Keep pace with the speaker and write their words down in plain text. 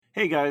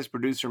Hey guys,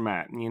 producer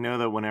Matt, and you know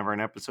that whenever an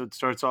episode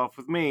starts off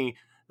with me,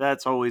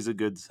 that's always a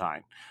good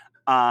sign.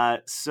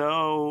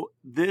 So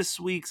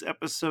this week's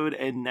episode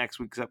and next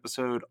week's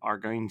episode are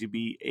going to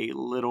be a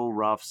little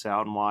rough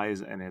sound-wise,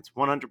 and it's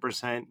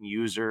 100%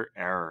 user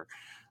error.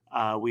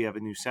 We have a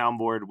new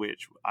soundboard,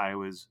 which I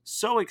was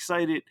so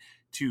excited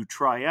to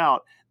try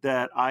out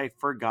that I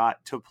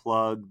forgot to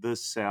plug the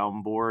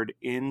soundboard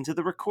into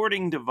the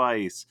recording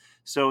device.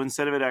 So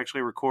instead of it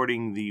actually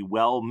recording the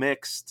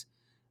well-mixed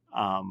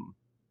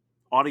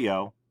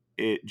audio,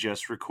 it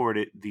just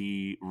recorded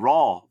the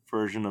raw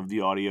version of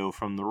the audio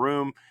from the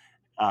room,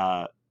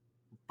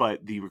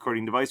 but the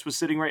recording device was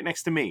sitting right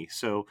next to me,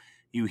 so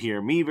you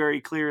hear me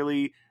very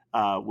clearly,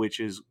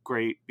 which is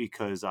great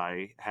because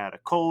I had a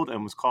cold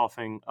and was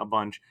coughing a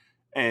bunch,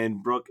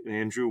 and Brooke and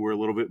Andrew were a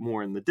little bit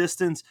more in the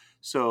distance,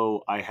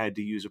 so I had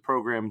to use a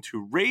program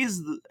to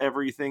raise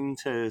everything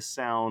to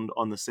sound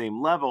on the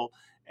same level,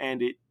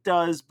 and it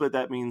does, but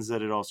that means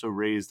that it also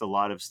raised a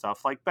lot of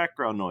stuff like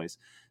background noise.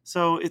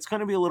 So it's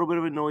going to be a little bit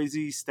of a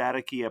noisy,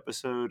 staticky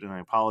episode, and I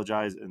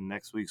apologize, and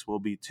next week's will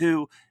be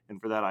too,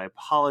 and for that I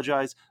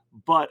apologize,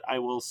 but I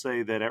will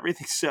say that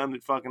everything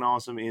sounded fucking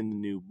awesome in the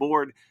new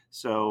board,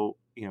 so,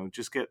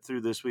 just get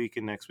through this week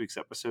and next week's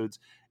episodes,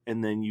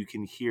 and then you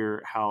can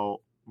hear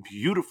how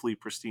beautifully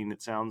pristine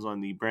it sounds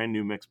on the brand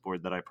new mix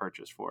board that I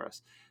purchased for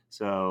us.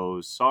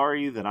 So,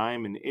 sorry that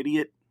I'm an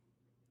idiot.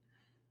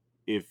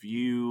 If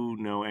you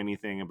know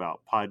anything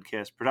about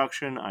podcast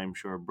production, I'm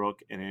sure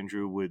Brooke and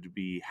Andrew would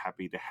be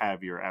happy to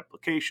have your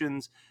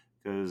applications,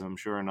 because I'm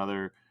sure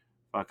another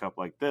fuck up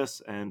like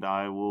this and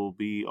I will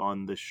be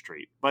on the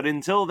street. But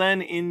until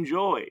then,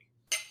 enjoy.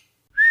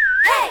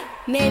 Hey!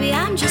 Maybe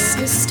I'm just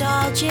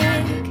nostalgic,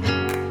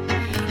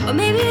 or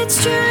maybe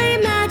it's truly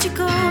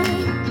magical.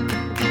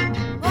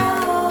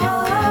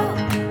 Whoa,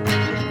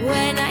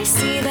 when I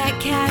see that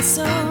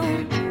castle,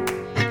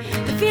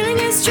 the feeling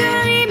is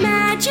truly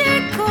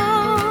magical.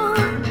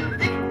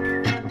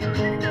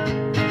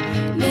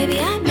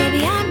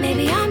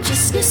 Maybe I'm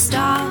just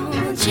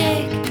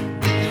nostalgic.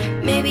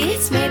 Maybe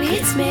it's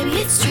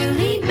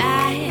truly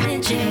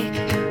magic.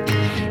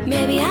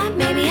 Maybe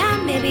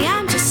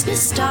I'm just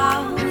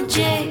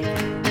nostalgic.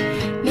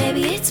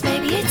 Maybe it's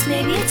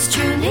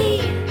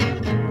truly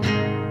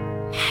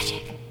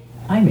magic.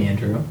 I'm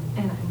Andrew.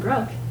 And I'm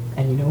Brooke.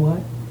 And you know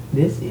what?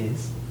 This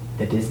is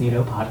the Disney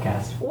No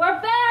Podcast.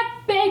 We're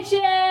back,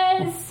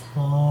 bitches!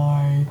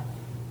 Hi.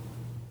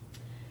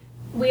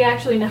 We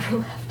actually never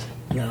left.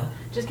 No.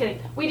 Just kidding.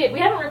 We did. We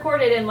haven't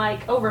recorded in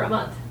over a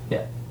month.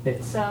 Yeah.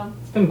 It's So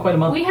been quite a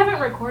month. we haven't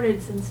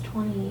recorded since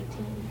 2018.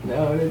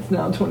 No, it's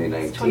now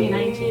 2019. It's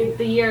 2019,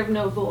 the year of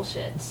no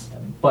bullshit.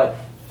 But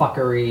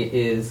fuckery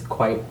is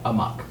quite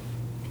amok.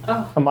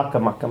 Oh, Amok.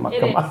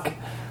 it is.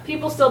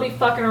 People still be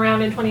fucking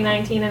around in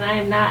 2019, and I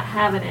am not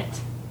having it.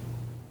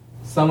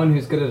 Someone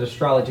who's good at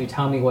astrology,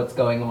 tell me what's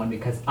going on,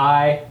 because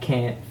I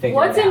can't figure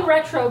What's it out. in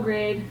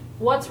retrograde?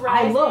 What's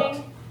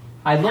rising?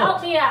 I looked.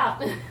 Help me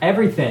out.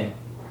 Everything.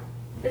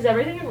 Is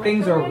everything in retrograde?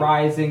 Things are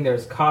rising.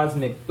 There's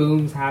cosmic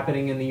booms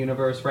happening in the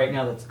universe right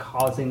now that's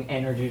causing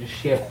energy to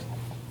shift.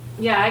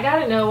 Yeah, I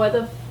gotta know what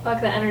the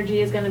fuck the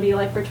energy is gonna be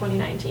like for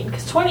 2019.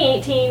 Because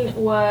 2018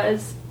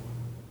 was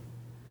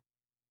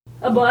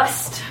a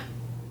bust.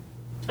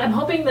 I'm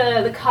hoping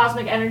the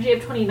cosmic energy of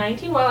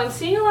 2019, while I'm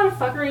seeing a lot of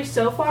fuckery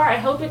so far, I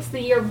hope it's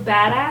the year of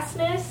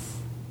badassness.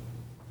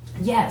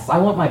 Yes, I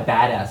want my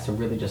badass to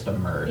really just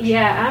emerge.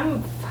 Yeah,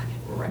 I'm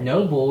fucking ready.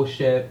 No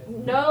bullshit.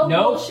 No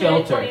bullshit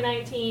filter.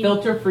 2019.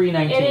 Filter-free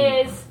 19.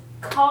 It is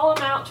call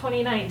them out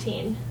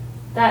 2019.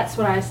 That's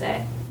what I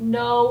say.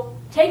 No,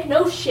 take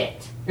no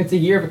shit. It's a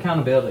year of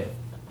accountability.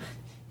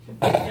 It's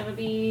gonna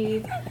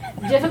be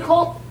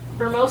difficult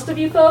for most of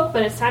you folk,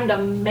 but it's time to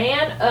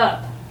man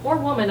up. Or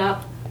woman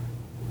up.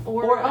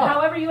 Or up.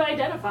 however you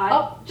identify.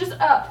 Up. Just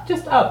up.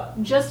 Just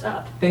up. Just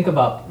up. Think of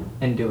up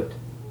and do it.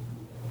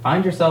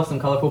 Find yourself some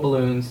colorful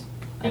balloons,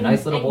 a And-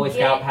 nice little and Boy get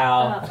Scout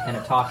pal, up. and a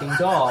talking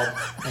dog,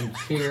 and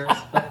cheer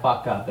the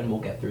fuck up, and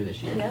we'll get through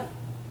this year. Yep.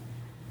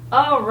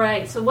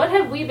 Alright, so what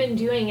have we been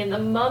doing in the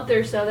month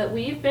or so that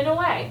we've been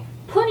away?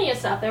 Plenty of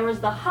stuff. There was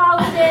the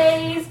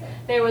holidays,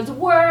 there was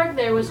work,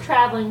 there was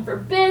traveling for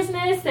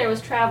business, there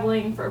was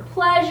traveling for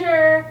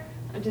pleasure.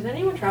 Did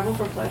anyone travel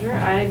for pleasure?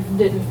 I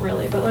didn't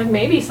really, but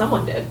maybe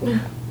someone did.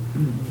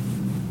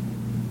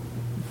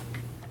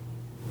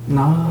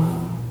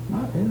 No,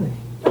 not really.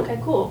 Okay,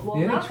 cool. Well,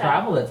 The only not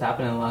travel that's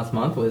happened in the last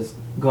month was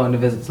going to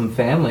visit some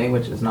family,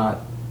 which is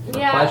not a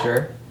Yeah.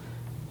 pleasure.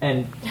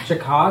 And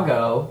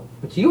Chicago,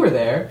 which you were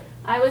there.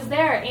 I was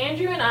there.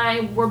 Andrew and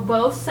I were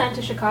both sent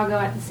to Chicago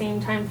at the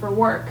same time for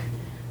work.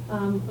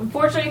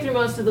 Unfortunately, through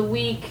most of the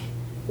week,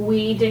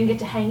 we didn't get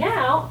to hang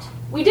out.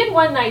 We did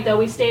one night, though.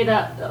 We stayed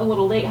up a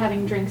little late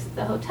having drinks at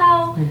the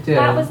hotel. We did.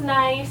 That was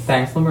nice.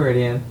 Thanks, La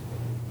Meridian.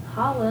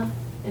 Holla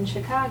in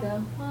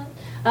Chicago. What?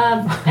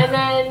 And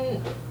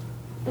then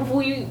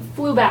we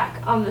flew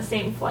back on the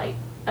same flight.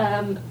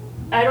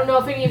 I don't know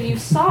if any of you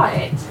saw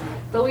it,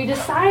 but we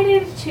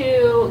decided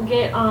to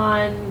get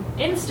on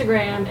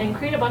Instagram and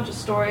create a bunch of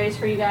stories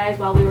for you guys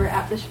while we were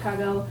at the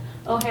Chicago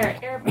O'Hare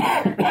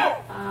Airport.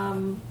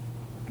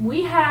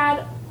 we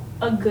had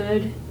a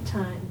good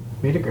time.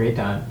 We had a great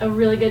time. A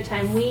really good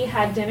time. We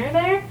had dinner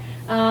there.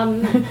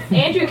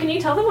 Andrew, can you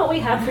tell them what we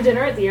had for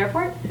dinner at the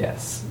airport?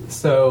 Yes.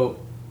 So,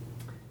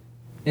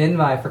 in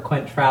my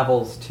frequent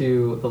travels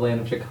to the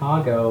land of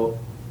Chicago,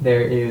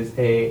 there is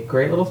a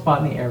great little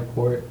spot in the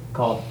airport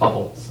called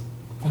Bubbles.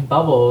 And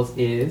Bubbles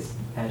is,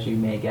 as you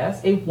may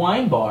guess, a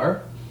wine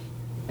bar.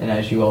 And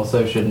as you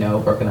also should know,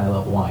 Brooke and I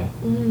love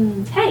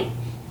wine. Hey!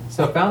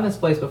 So I found this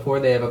place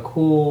before. They have a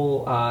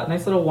cool,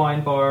 nice little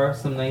wine bar,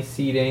 some nice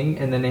seating,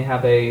 and then they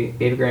have a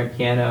 8-grand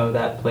piano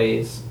that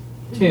plays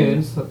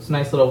tunes. So it's a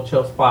nice little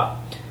chill spot.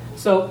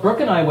 So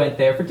Brooke and I went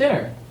there for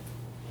dinner.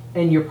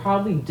 And you're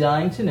probably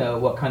dying to know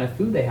what kind of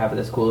food they have at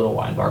this cool little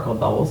wine bar called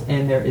Bubbles,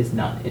 and there is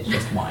none. It's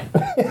just wine.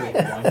 We had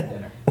wine for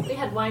dinner. We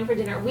had wine for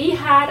dinner. We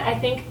had, I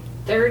think,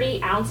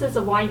 30 ounces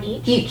of wine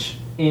each. Each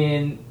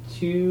in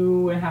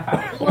 2.5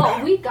 hours.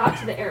 Well, we got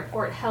to the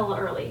airport hella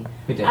early.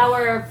 We did.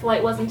 Our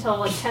flight wasn't until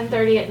like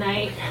 10:30 at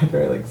night.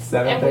 Very like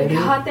 7:30. And we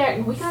got there.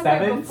 And we got there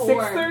 7?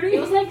 before. 6:30? It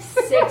was like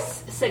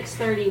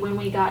 6:30 when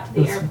we got to the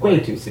It was airport. way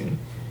too soon.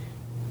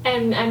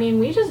 And I mean,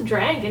 we just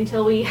drank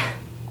until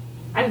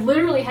I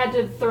literally had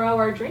to throw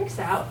our drinks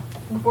out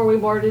before we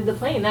boarded the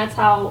plane. That's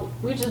how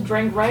we just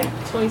drank right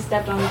until we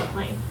stepped onto the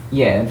plane.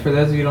 Yeah, and for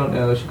those of you who don't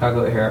know,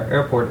 Chicago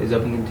Airport is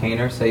open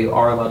container, so you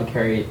are allowed to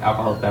carry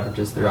alcoholic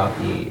beverages throughout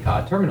the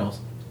terminals.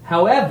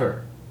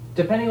 However,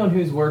 depending on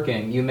who's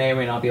working, you may or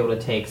may not be able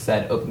to take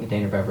said open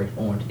container beverage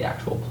onto the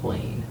actual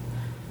plane.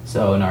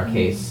 So in our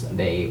case,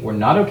 they were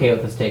not okay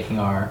with us taking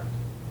our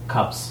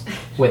cups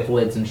with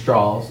lids and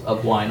straws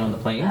of wine on the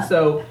plane,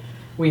 so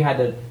we had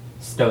to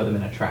stow them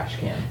in a trash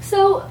can.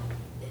 So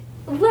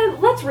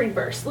let's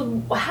reverse.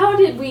 How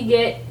did we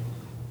get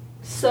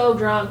so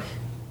drunk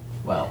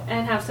Well,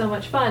 and have so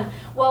much fun?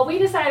 Well, we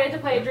decided to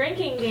play a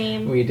drinking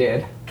game. we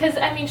did. Because,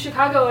 I mean,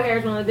 Chicago O'Hare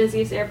is one of the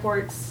busiest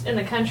airports in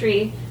the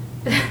country.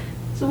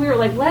 So we were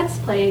like, let's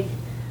play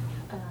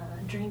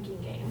a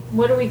drinking game.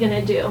 What are we going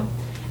to do?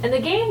 And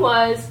the game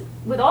was,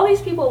 with all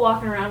these people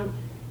walking around,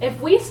 if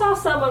we saw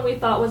someone we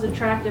thought was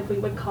attractive, we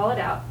would call it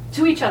out.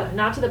 To each other,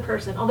 not to the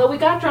person. Although we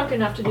got drunk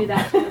enough to do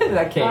that.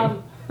 That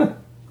came.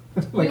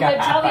 We would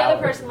tell the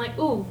other person, like,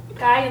 ooh,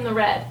 guy in the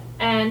red.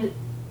 And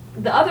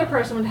the other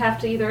person would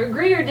have to either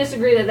agree or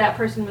disagree that that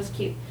person was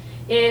cute.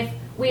 If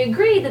we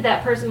agreed that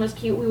that person was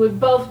cute, we would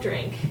both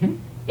drink.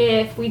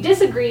 If we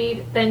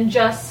disagreed, then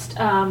just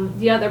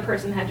the other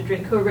person had to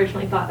drink who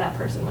originally thought that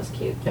person was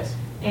cute. Yes.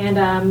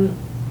 And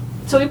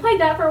so we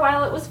played that for a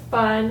while. It was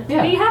fun.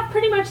 Yeah. We have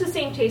pretty much the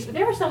same taste, but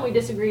there were some we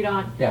disagreed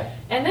on. Yeah.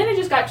 And then it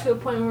just got to a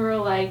point where we were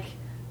like,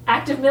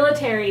 active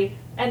military,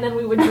 and then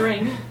we would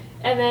drink.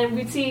 And then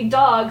we'd see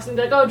dogs and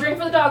be like, oh, drink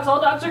for the dogs. All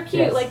dogs are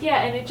cute. Yes. Like,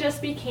 yeah, and it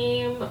just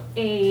became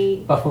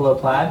a... Buffalo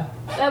Plaid.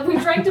 we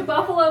drank to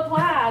Buffalo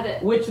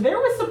Plaid. Which there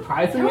was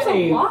surprisingly There was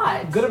a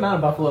lot. good amount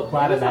of Buffalo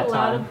Plaid at that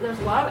time. There's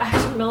a lot of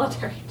active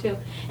military, too.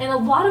 And a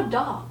lot of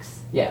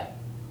dogs. Yeah.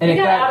 And It it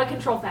got out of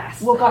control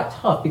fast. Well, it got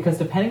tough because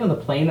depending on the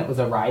plane that was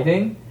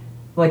arriving,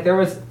 like there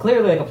was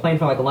clearly like a plane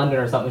from like London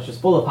or something, which was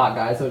full of hot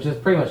guys, so it was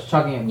just pretty much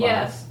chugging in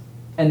glass. Yes.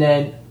 And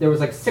then there was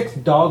like 6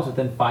 dogs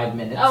within 5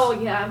 minutes. Oh,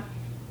 yeah.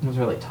 It was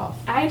really tough.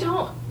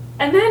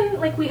 And then,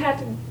 like, we had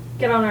to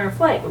get on our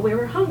flight, but we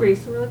were hungry,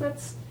 so we were like,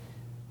 let's...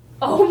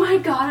 Oh my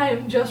god, I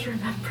am just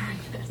remembering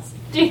this.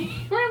 Do you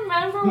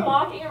remember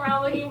walking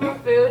around looking for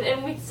food,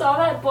 and we saw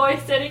that boy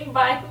sitting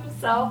by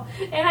himself,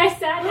 and I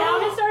sat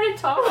down and started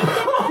talking to him?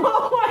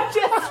 Oh, I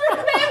just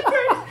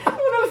remembered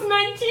when I was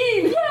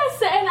 19.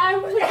 Yes, and I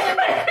was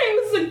like... He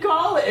was in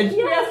college.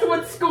 We asked him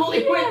what school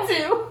he went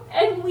to.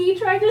 And we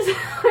tried to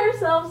sell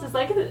ourselves as,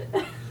 like...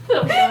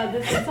 Oh god,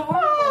 this is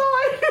horrible.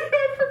 Oh,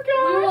 I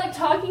forgot. We were like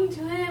talking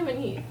to him,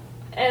 and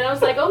I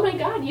was like, "Oh my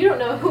god, you don't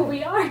know who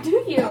we are,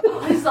 do you?" Oh,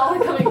 this is all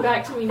coming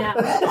back to me now.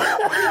 And he was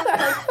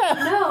like,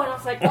 no, and I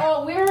was like,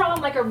 "Oh, we're on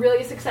like a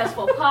really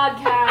successful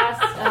podcast.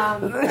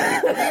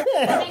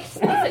 It makes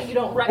sense that you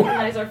don't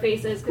recognize our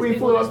faces because We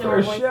people flew just up know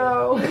to our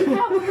our voices." show.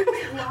 Yeah, we were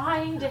just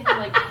lying to him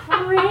like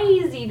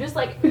crazy, just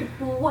like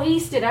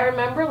wasted. I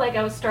remember like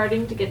I was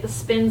starting to get the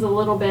spins a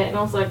little bit, and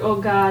I was like,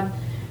 "Oh god."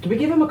 Did we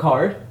give him a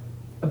card?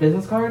 A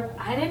business card?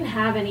 I didn't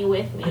have any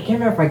with me. I can't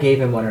remember if I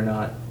gave him one or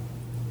not.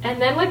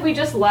 And then, like, we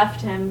just left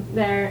him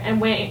there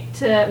and went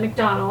to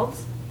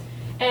McDonald's.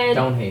 And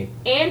Don't hate.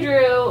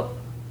 Andrew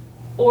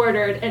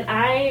ordered, and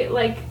I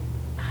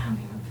don't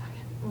even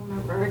fucking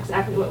remember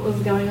exactly what was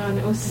going on.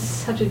 It was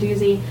such a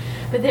doozy.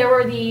 But there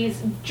were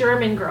these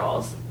German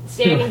girls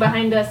standing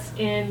behind us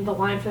in the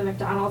line for the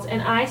McDonald's,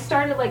 and I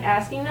started, like,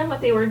 asking them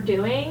what they were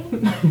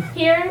doing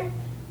here.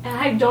 And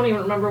I don't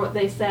even remember what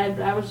they said,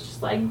 but I was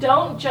just like,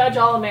 don't judge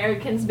all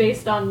Americans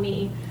based on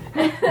me.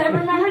 And I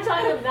remember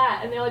telling them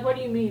that, and they're like, what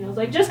do you mean? I was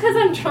like, just because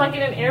I'm drunk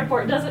in an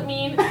airport doesn't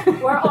mean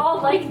we're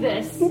all like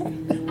this.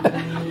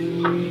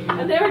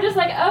 And they were just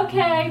like,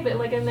 okay, but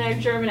like in their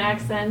German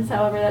accents,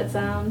 however that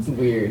sounds.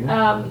 Weird.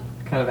 Kind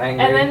of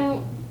angry. And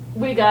then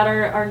we got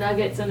our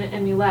nuggets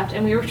and we left,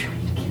 and we were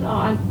trying to get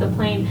on the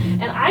plane.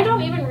 And I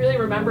don't even really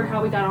remember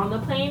how we got on the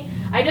plane.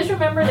 I just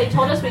remember they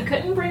told us we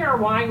couldn't bring our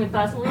wine with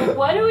us. And we were like,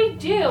 what do we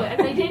do? And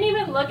they didn't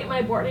even look at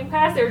my boarding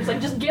pass. They were just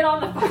like, just get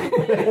on the fucking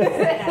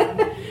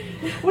plane.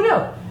 Well,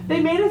 no, they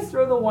made us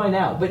throw the wine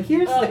out. But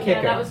here's the kicker.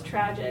 Yeah, that was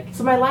tragic.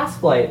 So my last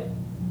flight,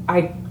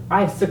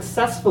 I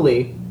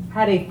successfully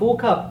had a full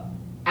cup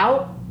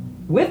out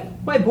with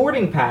my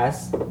boarding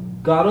pass,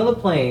 got on the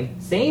plane,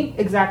 same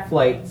exact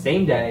flight,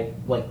 same day,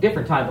 like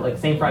different time, but like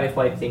same Friday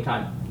flight, same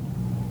time.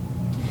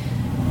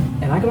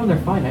 And I got on there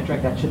fine. I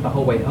drank that shit the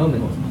whole way home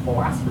and was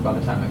plastered by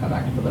the time I got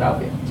back to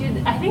Philadelphia.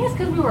 Dude, I think it's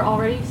because we were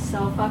already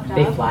so fucked up.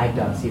 They flagged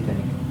us, you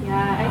think? Yeah,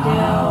 I do.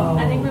 Oh.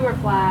 I think we were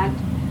flagged.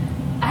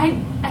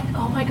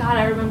 Oh my god,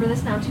 I remember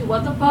this now too.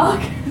 What the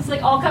fuck? It's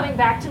like all coming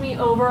back to me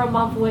over a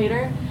month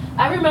later.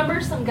 I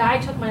remember some guy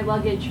took my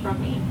luggage from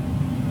me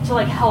to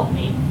like help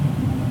me.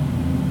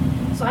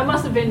 So I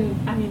must have been,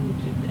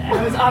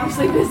 I was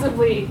obviously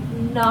visibly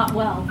not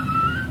well.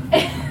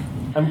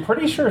 I'm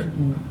pretty sure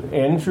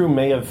Andrew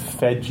may have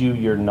fed you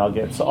your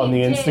nuggets on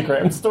the did.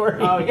 Instagram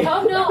story. Oh, yeah.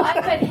 Oh no,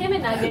 I fed him a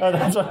nugget. Oh,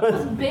 that's what I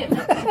was- Bit my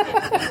nugget.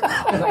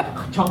 I was like,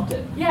 chomped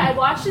it. Yeah, I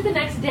watched it the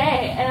next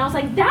day, and I was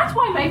like, that's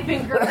why my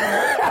finger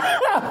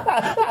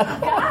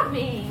got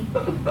me.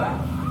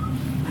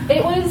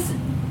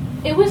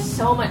 It was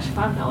so much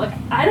fun, though. Like,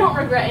 I don't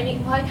regret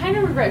I kind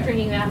of regret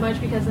drinking that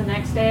much because the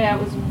next day I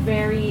was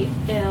very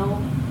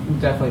ill.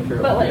 Definitely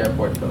true. But, At like- the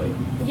airport, Philly.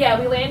 Yeah,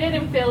 we landed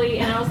in Philly,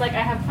 and I was like,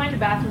 I have to find a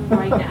bathroom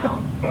right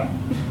now.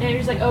 And he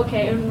was like,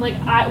 okay. And, like,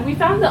 we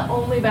found the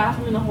only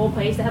bathroom in the whole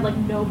place that had, like,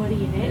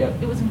 nobody in it.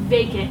 Yep. It was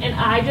vacant. And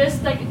I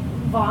just, like,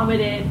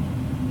 vomited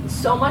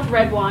so much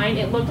red wine.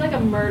 It looked like a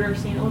murder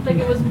scene. It looked like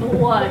it was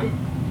blood.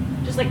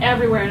 Just, like,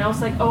 everywhere. And I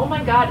was like, oh,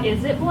 my God,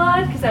 is it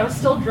blood? Because I was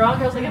still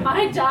drunk. I was like, am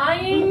I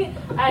dying?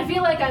 I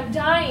feel like I'm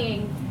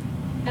dying.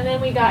 And then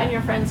we got in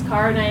your friend's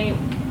car, and I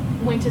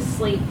went to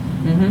sleep.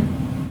 Mm-hmm.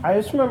 I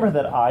just remember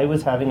that I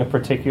was having a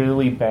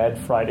particularly bad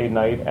Friday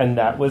night, and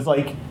that was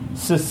like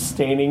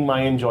sustaining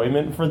my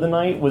enjoyment for the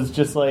night, was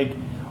just like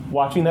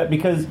watching that.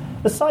 Because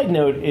the side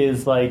note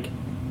is like,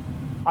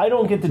 I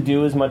don't get to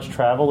do as much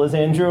travel as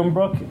Andrew and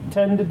Brooke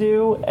tend to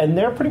do, and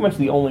they're pretty much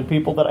the only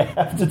people that I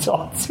have to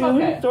talk to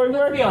during let's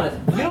work. be honest.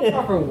 You don't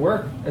offer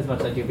work as much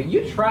as I do, but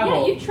you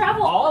travel. Yeah, you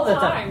travel all the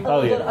time.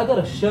 Oh, yeah. I got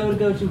a show to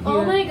go to here.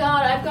 Oh my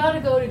god, I've got to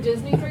go to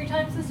Disney 3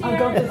 times this year. I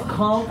got this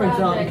conference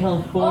out in Tragic.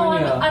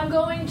 California. Oh, I'm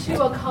going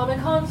to a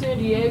Comic-Con San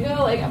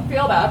Diego. Like, I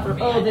feel bad for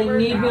me. Oh, I they never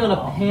need me on a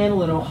travel.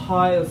 panel in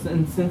Ohio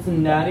and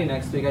Cincinnati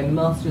next week. I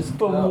must just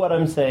go. But what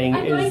I'm saying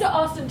I'm going is, to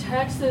Austin,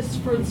 Texas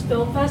for this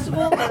film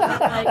festival.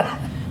 That I'm, like,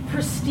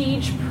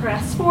 prestige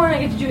press for, and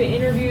I get to do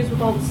interviews with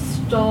all the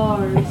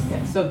stars.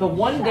 Okay, so the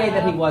one day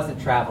that he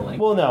wasn't traveling.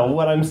 well, no,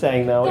 what I'm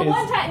saying though The is,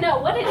 one time, no,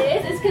 what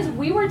it is because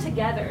we were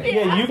together.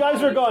 yeah, you guys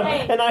were gone,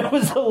 and I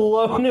was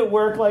alone at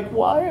work. Like,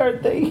 why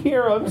aren't they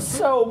here? I'm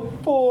so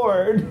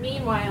bored.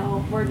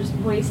 Meanwhile, we're just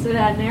wasted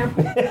at an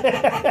airport.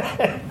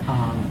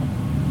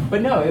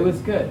 But no, it was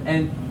good.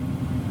 And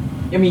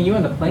I mean, you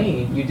on the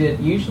plane, you did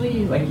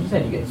usually, like you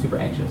said, you get super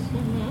anxious.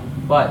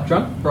 Mm-hmm. But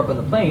Drunk Brooke on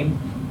the plane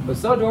was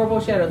so adorable.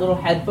 She had her little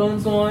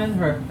headphones on,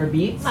 her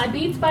Beats, My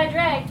Beats by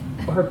Dre.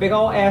 her big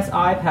ol' ass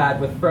iPad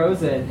with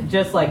Frozen,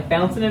 just like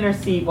bouncing in her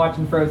seat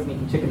watching Frozen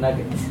eating chicken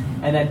nuggets,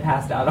 and then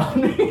passed out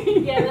on me.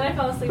 Yeah, and then I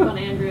fell asleep on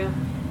Andrew.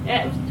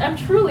 I'm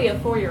truly a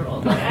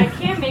 4-year-old. Like, I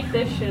can't make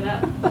this shit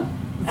up.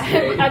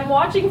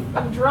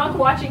 I'm drunk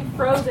watching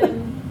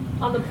Frozen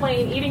on the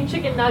plane, eating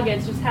chicken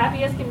nuggets, just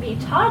happy as can be.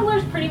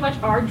 Toddlers pretty much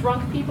are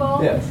drunk people.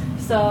 Yes.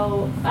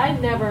 So I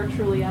never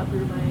truly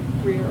outgrew my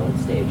 3-year-old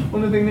stage.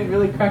 One of the things that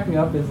really cracked me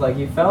up is like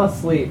you fell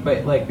asleep,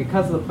 but like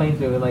because of the plane's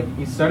moving, like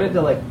you started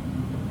to like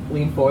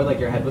lean forward, like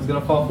your head was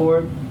gonna fall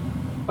forward.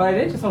 But I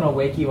didn't just want to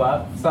wake you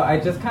up, so I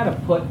just kind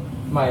of put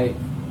my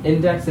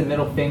index and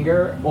middle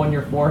finger on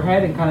your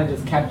forehead and kind of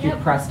just kept you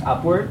Yep. pressed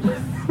upward.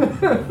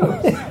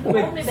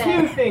 With me 2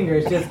 back.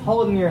 fingers just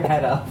holding your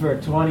head up for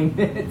 20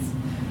 minutes.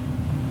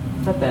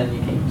 But then you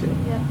came to.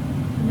 Yeah.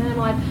 And then I'm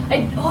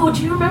like,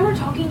 do you remember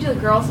talking to the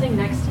girl sitting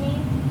next to me?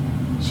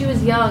 She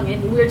was young,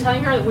 and we were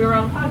telling her that we were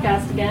on a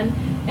podcast again,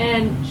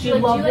 and She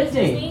like, loved do you like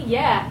Disney.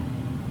 Yeah.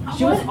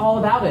 She was all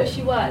about it.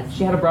 She was.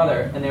 She had a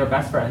brother, and they were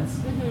best friends.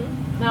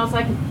 Mm-hmm. And I was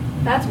like,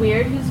 that's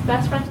weird. Who's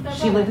best friends with their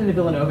She brother? lived in the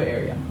Villanova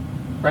area,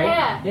 right?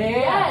 Yeah. Yeah.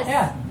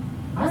 Yes.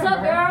 I What's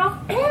up, remember.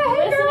 girl? Yeah,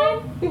 hey, girl.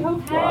 Listening? We hope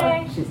you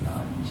Hey. are.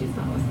 She's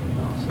not listening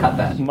at all. Cut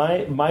that.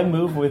 My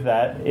move with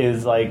that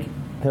is like,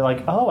 they're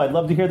like, oh, I'd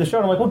love to hear the show.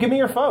 And I'm like, well, give me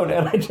your phone.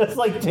 And I just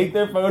like take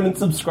their phone and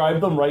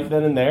subscribe them right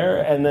then and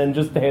there, and then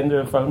just hand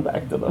their phone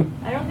back to them.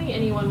 I don't think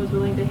anyone was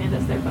willing to hand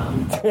us their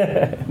phone.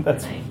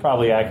 That's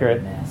probably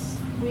accurate. Mess.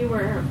 We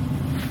were,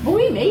 But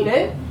we made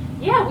it.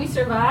 yeah, we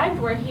survived.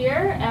 We're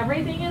here.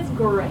 Everything is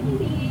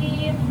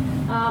gravy.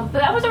 But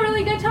that was a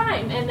really good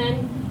time. And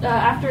then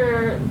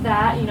after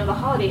that, the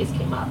holidays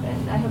came up,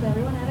 and I hope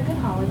everyone had a good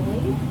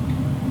holiday.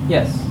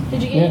 Yes.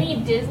 Did you get any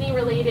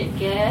Disney-related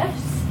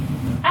gifts?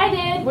 I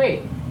did.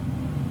 Wait.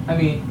 I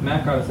mean,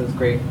 Matt got us those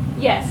great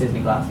Yes,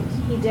 Disney glasses.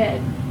 he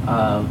did.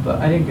 But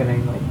I didn't get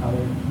any like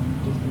other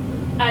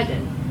Disney. I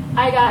did.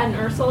 I got an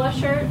Ursula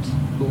shirt.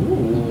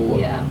 Ooh.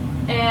 Yeah.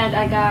 And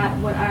I got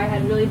what I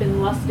had really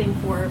been lusting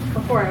for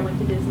before I went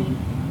to Disney,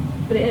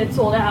 but it had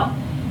sold out.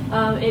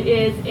 It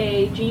is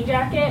a jean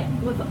jacket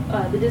with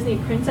the Disney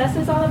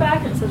princesses on the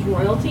back, and it says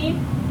royalty.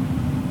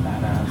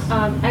 Badass.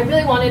 I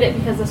really wanted it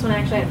because this one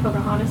actually had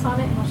Pocahontas on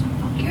it, and I was like,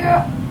 fuck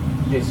yeah!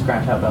 Did you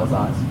scratch out Belle's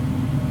eyes?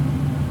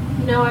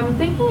 No, I'm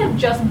thinking of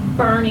just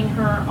burning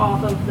her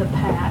off of the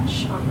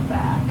patch on the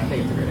back. I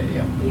think it's a great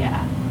idea.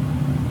 Yeah.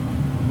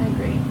 I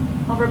agree.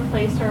 I'll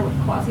replace her with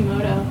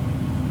Quasimodo.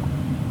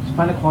 Just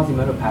find a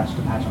Quasimodo patch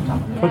to patch on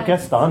top of it. Put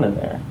Gaston in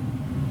there.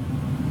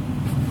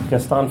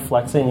 Gaston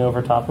flexing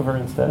over top of her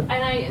instead.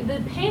 And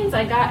the pins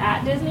I got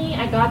at Disney,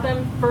 I got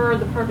them for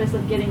the purpose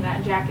of getting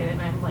that jacket,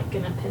 and I'm like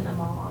gonna pin them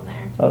all on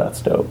there. Oh,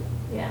 that's dope.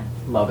 Yeah.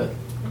 Love it.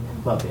 I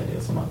know. Love the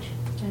idea so much.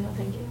 I know,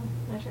 thank you.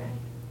 That's right.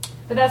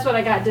 But that's what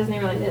I got Disney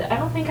related. I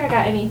don't think I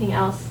got anything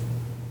else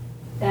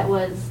that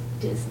was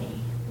Disney.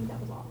 I think that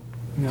was all.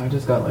 No, I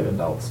just got like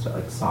adult stuff,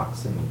 like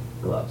socks and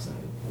gloves and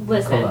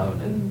Listen,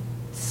 cologne and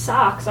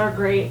socks are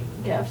great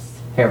gifts.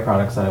 hair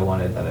products that I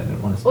wanted that I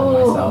didn't want to spend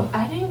Oh, myself.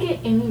 I didn't get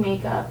any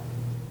makeup.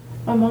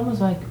 My mom was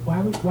like,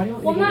 why don't Well,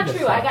 you not get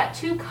true. this I stuff? got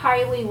 2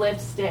 Kylie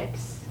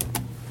lipsticks.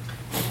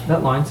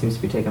 That line seems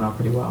to be taken off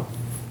pretty well.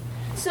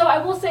 So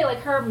I will say, like,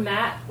 her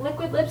matte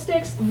liquid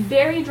lipsticks,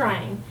 very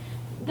drying.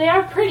 They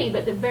are pretty,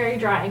 but they're very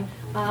drying.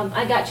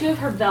 I got 2 of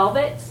her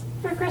velvets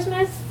for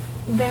Christmas.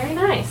 Very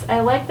nice.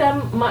 I like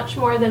them much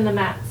more than the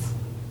mattes.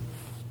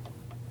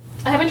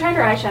 I haven't tried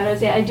her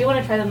eyeshadows yet. I do want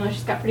to try them though.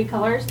 She's got pretty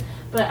colors,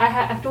 but I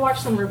have to watch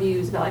some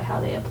reviews about like how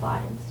they apply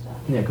and stuff.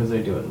 Yeah, because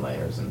they do it in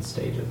layers and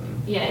stages.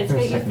 And Yeah, it's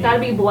there's got to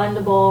be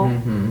blendable.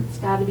 Mm-hmm. It's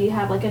got to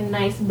have like a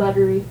nice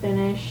buttery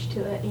finish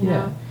to it. You know,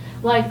 Yeah.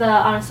 like the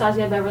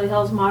Anastasia Beverly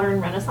Hills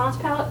Modern Renaissance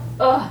palette.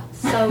 Ugh,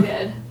 so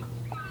good.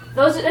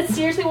 It's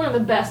seriously one of the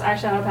best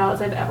eyeshadow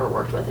palettes I've ever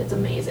worked with. It's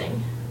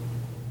amazing.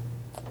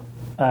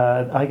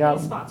 I got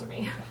Please sponsor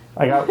me.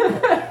 I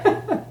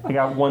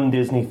got one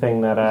Disney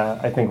thing that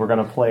I think we're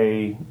gonna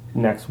play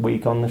next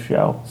week on the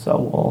show,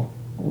 so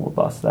we'll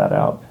bust that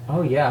out.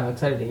 Oh yeah, I'm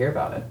excited to hear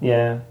about it.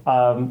 Yeah,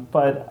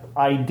 but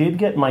I did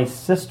get my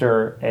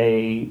sister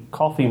a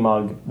coffee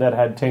mug that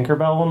had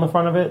Tinkerbell on the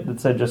front of it that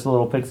said just a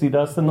little pixie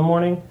dust in the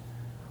morning.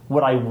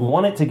 What I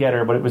wanted to get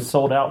her, but it was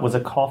sold out, was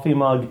a coffee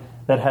mug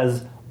that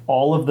has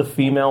all of the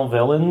female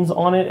villains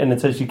on it, and it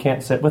says you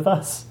can't sit with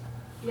us.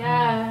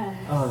 Yes.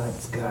 Oh,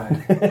 that's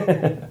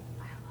good.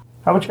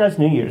 How about your guys'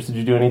 New Year's? Did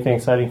you do anything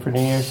exciting for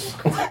New Year's?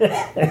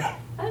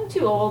 I'm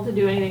too old to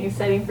do anything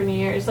exciting for New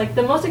Year's. Like,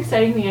 the most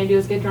exciting thing I do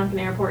is get drunk in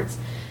airports.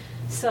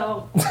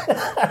 So,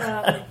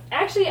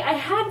 actually, I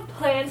had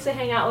plans to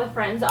hang out with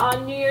friends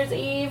on New Year's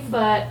Eve,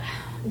 but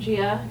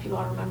Gia, if you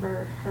all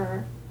remember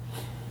her,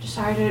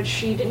 decided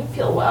she didn't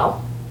feel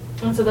well.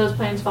 And so those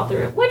plans fell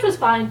through, which was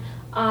fine,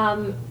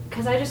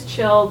 because I just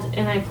chilled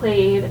and I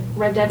played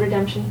Red Dead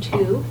Redemption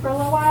 2 for a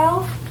little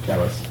while.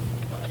 Jealous.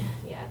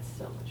 Yeah, it's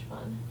so much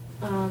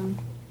fun.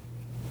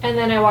 And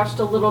then I watched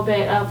a little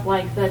bit of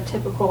like the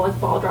typical like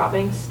ball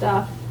dropping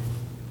stuff,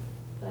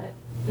 but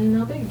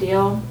no big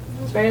deal.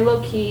 It was very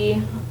low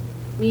key.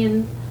 Me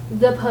and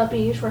the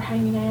puppies were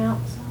hanging out.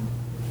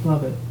 So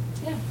Love it.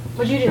 yeah,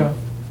 what'd you do? Sure.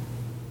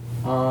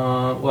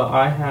 Well,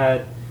 I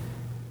had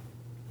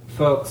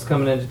folks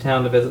coming into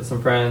town to visit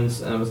some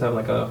friends, and I was having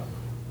like a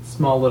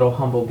small little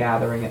humble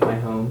gathering at my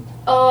home.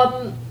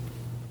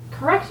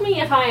 Correct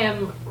me if I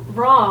am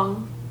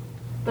wrong,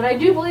 but I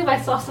do believe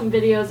I saw some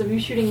videos of you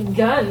shooting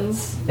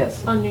guns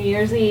Yes. on New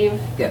Year's Eve.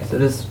 Yes,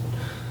 it is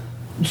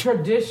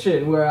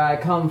tradition where I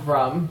come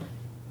from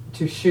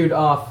to shoot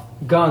off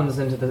guns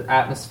into the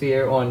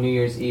atmosphere on New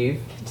Year's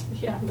Eve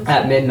Yeah,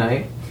 at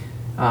midnight.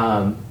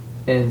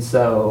 And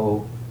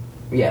so,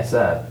 yes,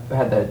 I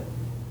had that.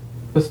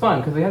 It was fun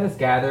because we had this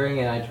gathering,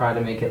 and I tried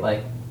to make it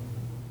like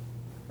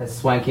as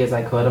swanky as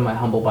I could on my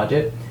humble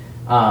budget.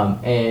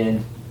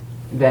 And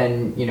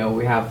then, you know,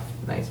 we have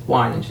nice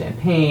wine and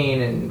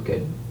champagne and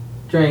good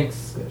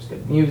drinks. There's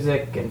good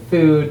music and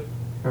food.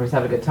 Everyone's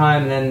having a good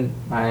time. And then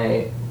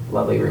my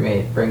lovely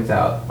roommate brings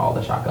out all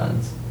the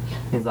shotguns.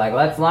 He's like,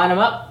 let's line them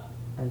up.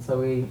 And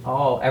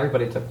so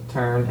everybody took a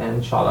turn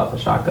and shot off a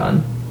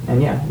shotgun.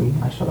 And yeah,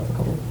 I shot off a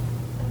couple.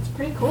 That's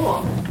pretty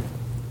cool.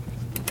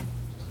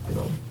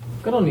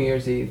 Good old New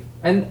Year's Eve.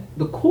 And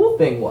the cool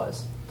thing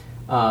was,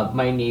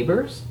 my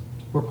neighbors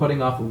were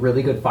putting off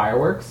really good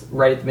fireworks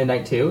right at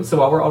midnight too. So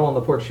while we're all on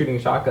the porch shooting a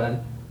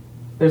shotgun,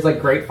 there's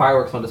like great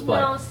fireworks on display.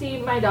 No, see,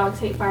 my dogs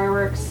hate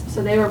fireworks,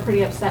 so they were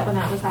pretty upset when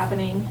that was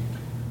happening.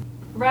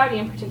 Rowdy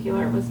in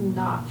particular was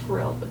not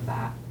thrilled with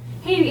that.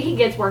 He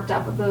gets worked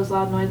up with those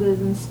loud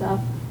noises and stuff.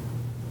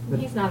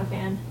 He's not a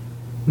fan.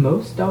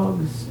 Most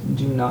dogs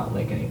do not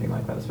like anything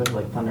like that, especially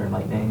like thunder and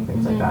lightning,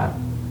 things like that.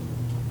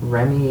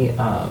 Remy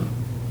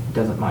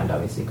doesn't mind,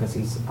 obviously, because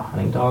he's a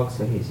hunting dog,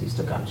 so he's used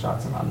to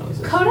gunshots and loud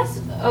noises.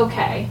 Coda's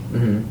okay.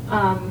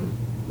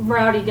 Mm-hmm.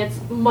 Rowdy gets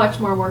much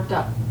more worked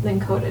up than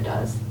Coda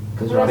does.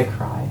 Does Rowdy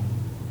cry?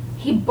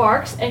 He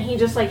barks and he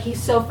just like, he's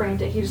so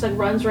frantic. He just like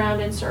runs around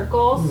in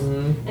circles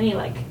Mm-hmm. and he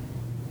like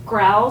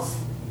growls.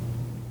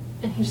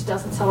 and he just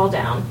doesn't settle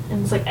down.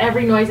 And it's like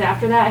every noise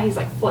after that, he's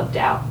like flipped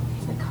out.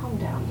 He's like, calm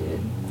down, dude.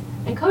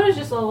 And Coda's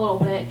just a little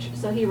bitch,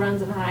 so he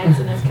runs and hides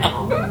in his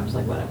kennel. And I'm just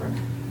like, whatever.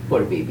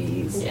 What a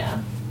babies.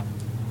 Yeah.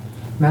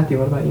 Matthew,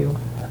 what about you?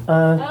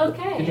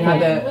 Okay. Did you have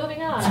that?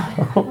 Moving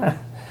on.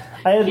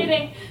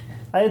 Kidding.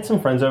 I had some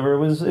friends over.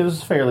 It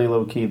was fairly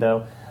low key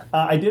though.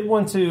 I did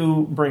want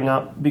to bring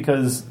up,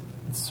 because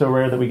it's so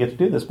rare that we get to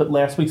do this, but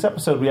last week's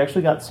episode we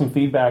actually got some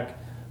feedback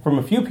from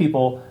a few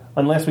people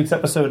on last week's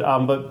episode.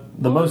 But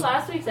What was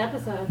last week's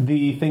episode?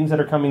 The things that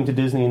are coming to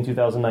Disney in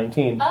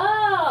 2019.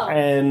 Oh.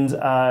 And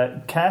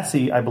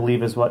Cassie, I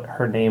believe, is what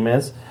her name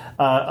is.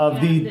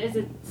 Is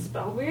it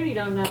spelled weird? You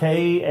don't know.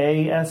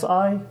 Kasi.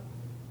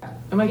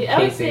 I'm like I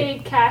would Casey. say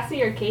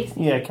Cassie or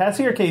Casey. Yeah,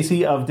 Cassie or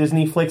Casey of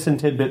Disney Flicks and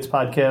Tidbits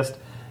podcast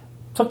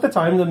took the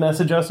time to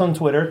message us on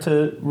Twitter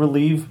to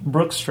relieve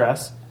Brooke's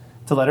stress,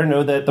 to let her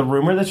know that the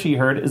rumor that she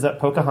heard is that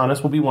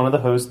Pocahontas will be one of the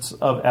hosts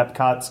of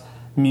Epcot's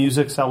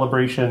music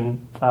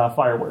celebration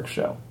fireworks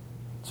show.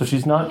 So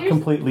she's not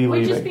completely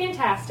which leaving. is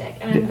fantastic,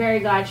 and I'm very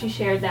glad she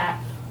shared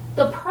that.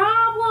 The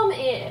problem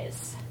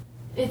is,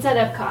 it's at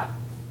Epcot.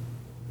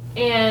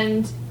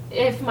 And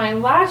if my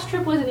last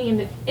trip was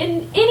any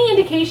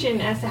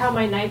indication as to how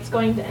my night's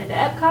going to end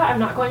at Epcot, I'm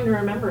not going to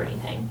remember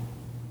anything.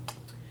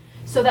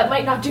 So that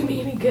might not do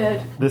me any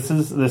good. This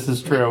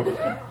is true.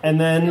 And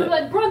then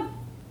Like, bro,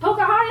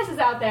 Pocahontas is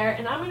out there,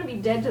 and I'm going to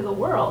be dead to the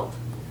world.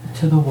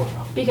 To the world.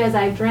 Because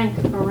I drank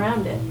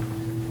around it.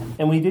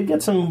 And we did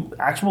get some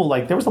actual,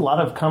 there was a lot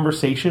of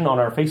conversation on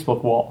our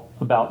Facebook wall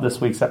about this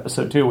week's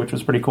episode, too, which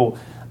was pretty cool.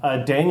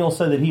 Daniel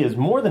said that he is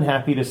more than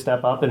happy to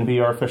step up and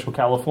be our official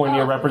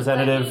California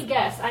representative. Let me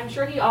guess. I'm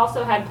sure he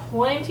also had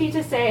plenty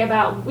to say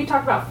about... We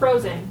talked about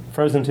Frozen.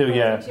 Frozen 2,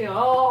 yeah. Frozen 2.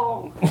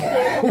 Oh.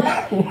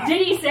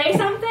 Did he say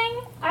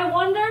something? I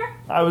wonder?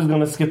 I was going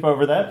to skip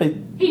over that, but...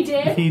 He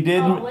did? He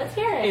did. Oh, let's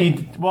hear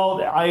it.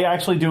 Well, I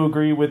actually do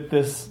agree with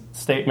this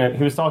statement.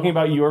 He was talking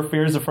about your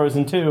fears of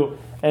Frozen 2,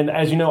 and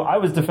as you know, I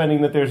was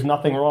defending that there's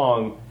nothing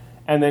wrong.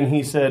 And then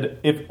he said,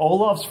 if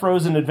Olaf's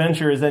Frozen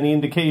adventure is any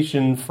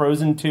indication,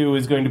 Frozen 2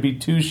 is going to be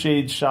 2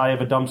 shades shy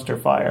of a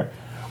dumpster fire.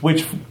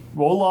 Which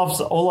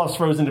Olaf's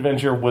Frozen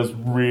adventure was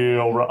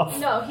real rough.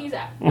 No, he's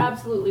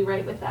absolutely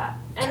right with that.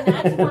 And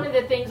that's one of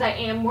the things I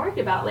am worried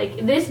about.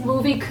 Like, this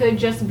movie could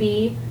just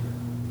be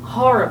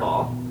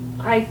horrible.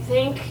 I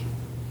think...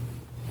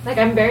 Like,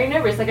 I'm very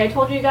nervous. Like I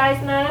told you guys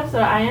in that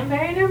episode, I am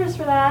very nervous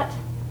for that.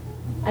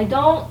 I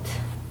don't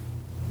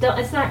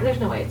it's not,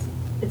 there's no way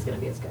it's going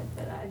to be as good.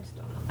 But I just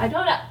don't know. I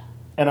don't know.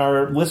 And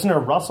our listener,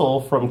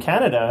 Russell, from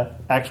Canada,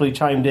 actually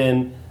chimed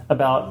in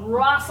about...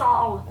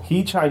 Russell!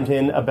 He chimed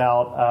in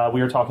about,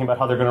 we were talking about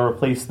how they're going to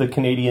replace the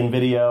Canadian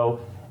video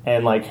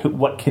and,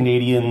 what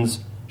Canadians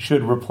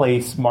should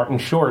replace Martin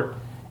Short.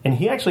 And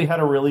he actually had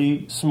a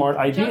really smart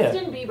idea.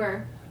 Justin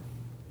Bieber.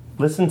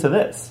 Listen to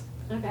this.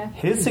 Okay.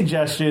 His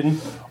suggestion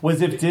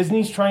was, if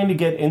Disney's trying to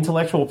get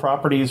intellectual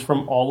properties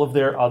from all of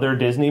their other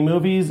Disney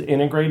movies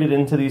integrated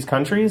into these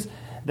countries,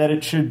 that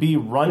it should be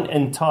Runt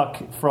and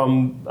Tuck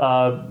from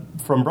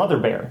Brother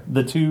Bear,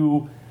 the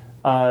two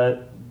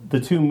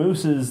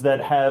mooses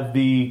that have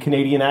the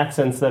Canadian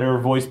accents that are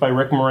voiced by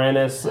Rick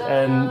Moranis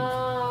and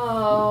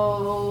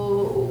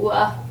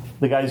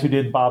the guys who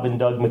did Bob and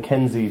Doug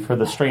McKenzie for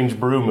the Strange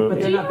Brew movie.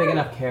 But they're not big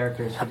enough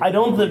characters. I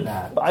don't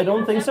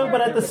think so.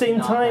 But at the same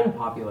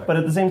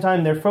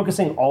time, they're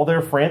focusing all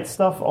their France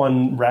stuff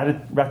on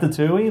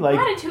Ratatouille.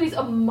 Ratatouille's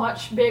a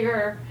much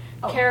bigger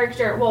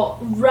character. Well,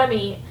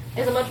 Remy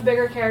is a much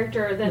bigger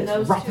character than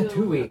those Ratatouille.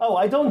 two. Oh,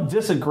 I don't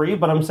disagree,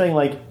 but I'm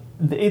saying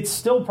it's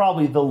still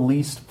probably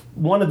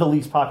one of the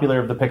least popular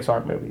of the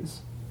Pixar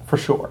movies. For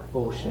sure.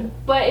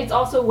 Bullshit. But it's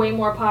also way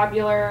more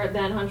popular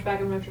than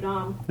Hunchback of Notre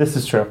Dame. This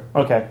is true.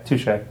 Okay,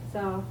 touche.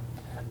 So.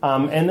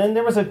 And then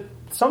there was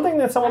something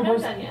that someone I'm not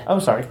posted. done yet. Oh,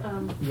 sorry.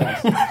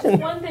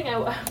 Just one thing I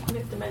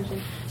wanted to mention.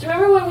 Do you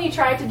remember when we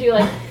tried to do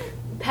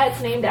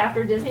pets named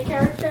after Disney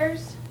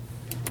characters?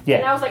 Yeah.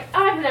 And I was like,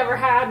 I've never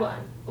had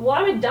one. Well,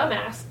 I'm a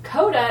dumbass.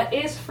 Coda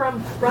is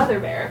from Brother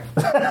Bear.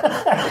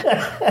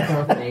 That's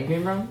where the name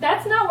came from?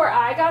 That's not where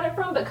I got it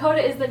from, but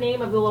Coda is the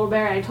name of the little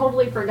bear. I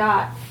totally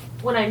forgot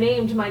when I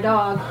named my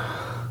dog.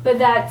 But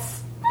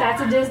that's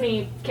a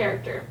Disney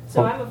character.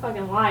 So I'm a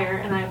fucking liar,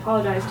 and I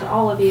apologize to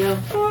all of you.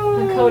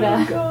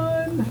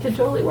 Coda could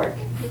totally work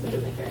as a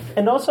Disney character.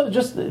 And also,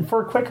 just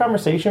for a quick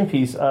conversation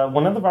piece,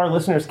 one of our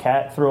listeners,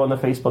 Kat, threw on the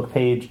Facebook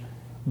page,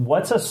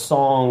 what's a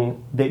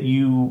song that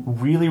you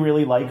really,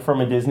 really like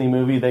from a Disney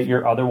movie that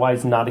you're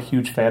otherwise not a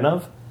huge fan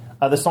of?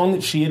 The song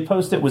that she had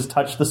posted was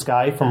Touch the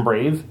Sky from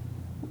Brave.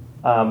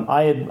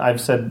 I've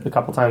said a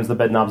couple times the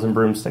Bed Knobs and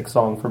Broomsticks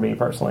song for me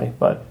personally,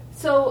 but...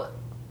 So,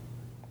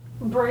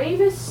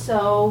 Brave is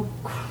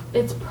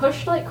it's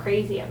pushed like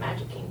crazy at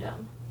Magic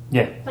Kingdom.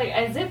 Yeah.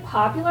 Is it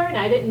popular and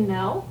I didn't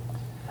know?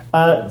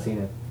 I haven't seen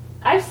it.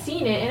 I've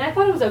seen it and I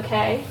thought it was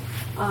okay.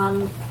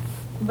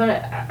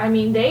 But, I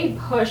mean, they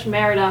push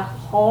Merida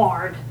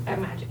hard at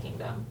Magic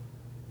Kingdom.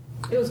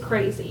 It was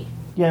crazy.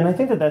 Yeah, and I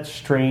think that's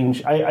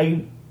strange.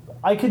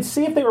 I could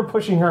see if they were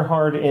pushing her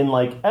hard in,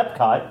 like,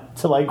 Epcot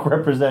to, like,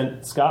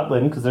 represent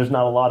Scotland, because there's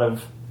not a lot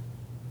of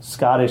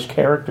Scottish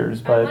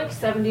characters, but... I'm like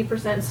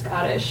 70%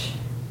 Scottish.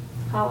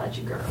 I'll let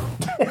you, girl.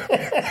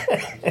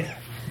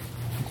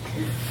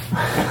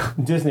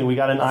 Disney, we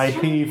got an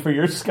IP for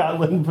your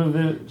Scotland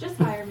pavilion. Just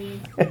hire me.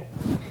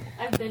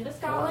 I've been to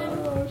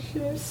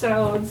Scotland,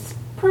 so it's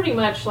pretty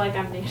much like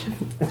I'm native.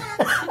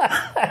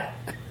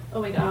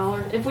 Oh my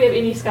god, if we have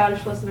any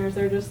Scottish listeners,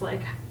 they're just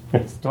like...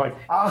 It's like,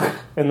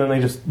 and then they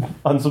just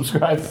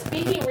unsubscribe.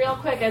 Speaking real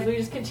quick, as we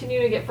just continue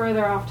to get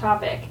further off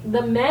topic,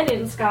 the men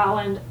in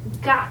Scotland,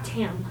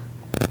 goddamn,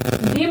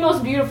 the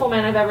most beautiful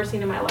men I've ever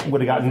seen in my life.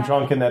 Would have gotten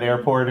drunk in that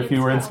airport if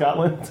you were in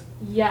Scotland.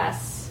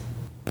 Yes.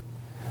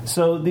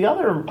 So the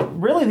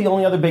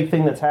only other big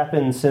thing that's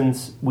happened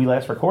since we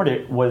last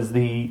recorded was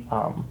the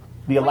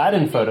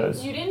Aladdin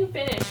photos. You didn't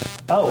finish.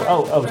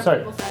 Oh, sorry.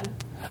 People said.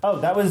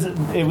 Oh,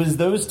 it was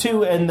those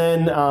two, and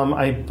then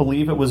I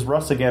believe it was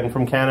Russ again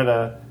from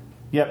Canada.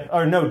 Yep.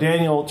 Or no,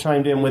 Daniel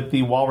chimed in with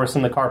the Walrus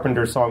and the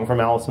Carpenter song from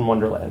Alice in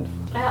Wonderland.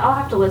 I'll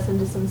have to listen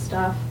to some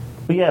stuff.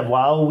 But yeah,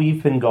 while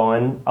we've been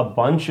gone, a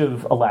bunch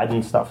of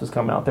Aladdin stuff has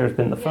come out. There's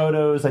been the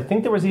photos. I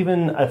think there was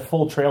even a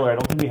full trailer. I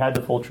don't think we had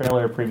the full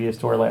trailer previous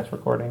to our last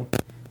recording.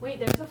 Wait,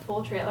 there's a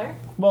full trailer?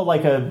 Well,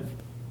 like a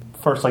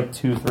first,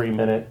 2-3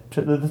 minute.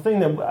 The thing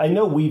that I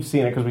know we've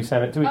seen it because we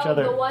sent it to each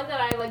other. The one that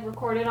I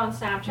recorded on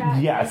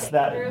Snapchat. Yes,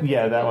 that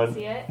one.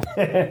 See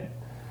it?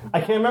 I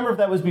can't remember if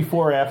that was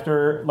before or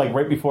after,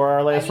 right before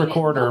our last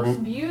record. It looks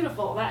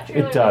beautiful. That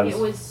trailer, it does. It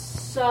was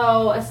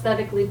so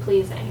aesthetically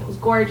pleasing. It was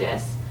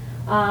gorgeous.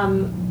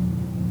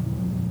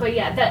 But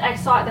yeah, I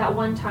saw it that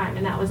one time,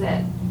 and that was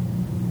it.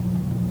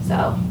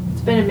 So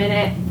it's been a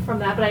minute from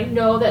that, but I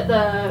know that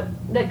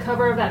the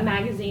cover of that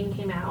magazine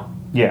came out.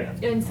 Yeah.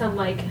 In some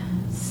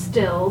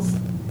stills.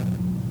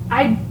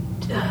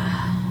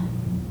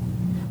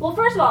 Well,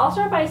 first of all, I'll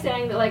start by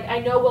saying that I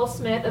know Will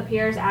Smith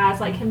appears as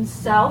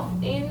himself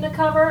in the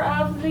cover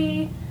of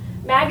the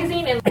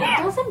magazine, and it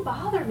doesn't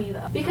bother me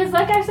though, because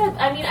I said,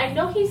 I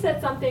know he said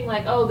something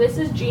oh, this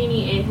is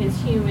Genie in his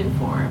human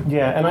form.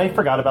 Yeah, and I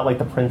forgot about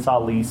the Prince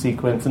Ali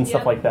sequence and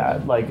stuff like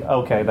that.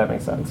 Okay, that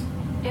makes sense.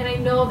 And I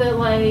know that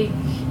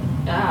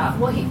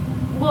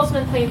Will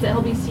Smith claims that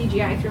he'll be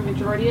CGI through a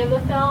majority of the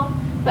film.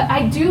 But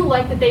I do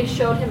like that they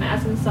showed him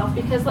as himself,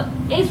 because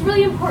it's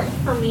really important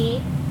for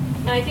me,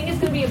 and I think it's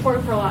going to be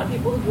important for a lot of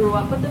people who grew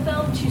up with the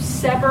film, to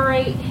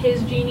separate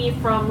his Genie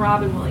from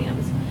Robin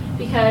Williams.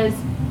 Because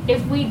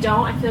if we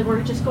don't, I feel like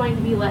we're just going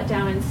to be let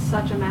down in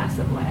such a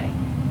massive way.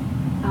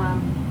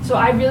 So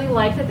I really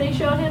like that they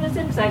showed him as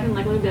him, because I can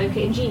be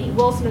okay, Genie,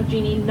 Will Smith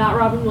Genie, not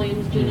Robin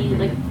Williams Genie.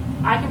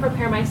 Mm-hmm. I can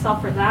prepare myself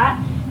for that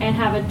and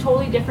have a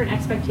totally different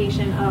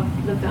expectation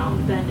of the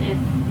film than if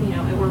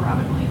it were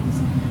Robin Williams.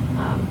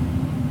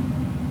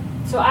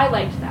 So I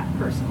liked that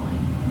personally.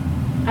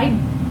 I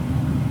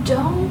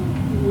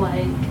don't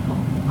like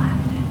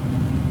Aladdin.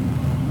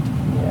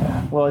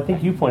 Yeah. Well, I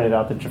think you pointed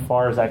out that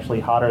Jafar is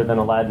actually hotter than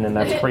Aladdin, and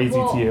that's crazy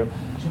to you.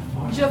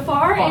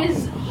 Jafar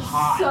is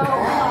hot. so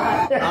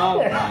hot.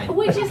 Oh my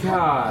Which is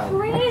God.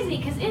 crazy,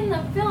 because in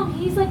the film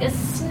he's a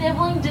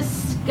sniveling,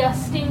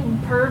 disgusting,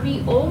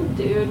 pervy old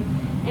dude,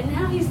 and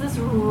now he's this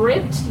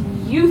ripped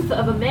youth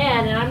of a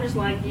man, and I'm just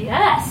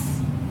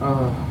yes!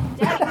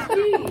 Daddy,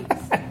 please.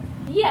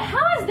 Yeah,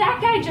 how is that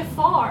guy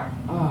Jafar?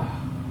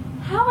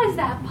 How is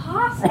that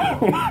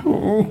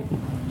possible?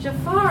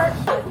 Jafar.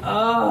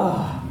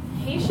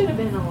 He should have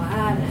been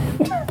Aladdin.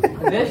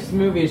 This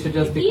movie should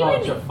just be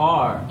called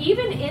Jafar.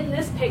 Even in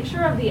this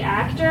picture of the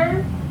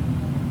actor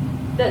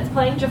that's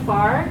playing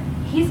Jafar,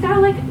 he's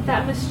got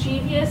that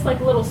mischievous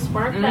little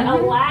spark that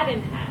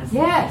Aladdin has.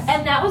 Yes.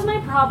 And that was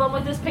my problem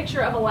with this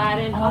picture of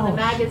Aladdin on the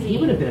magazine. He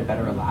would have been a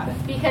better Aladdin.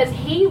 Because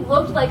he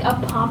looked like a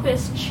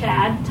pompous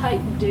Chad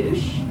type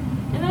douche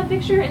in that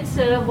picture,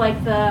 instead of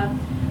the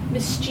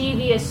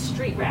mischievous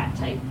street rat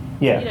type.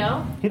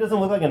 Yeah. He doesn't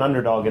look like an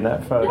underdog in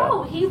that photo.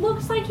 No, he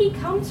looks like he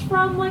comes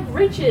from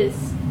riches,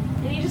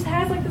 and he just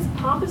has this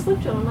pompous look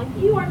to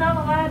him. You are not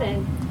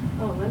Aladdin.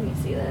 Oh, let me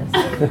see this.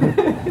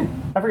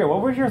 I forget,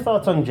 what were your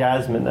thoughts on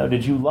Jasmine though?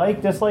 Did you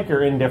dislike,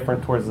 or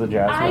indifferent towards the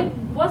Jasmine? I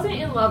wasn't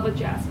in love with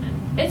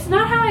Jasmine. It's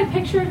not how I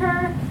pictured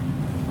her,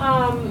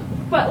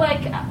 but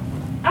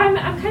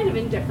I'm kind of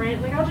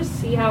indifferent. I'll just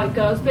see how it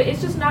goes, but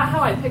it's just not how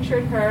I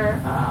pictured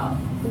her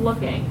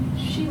looking.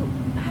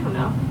 I don't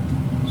know.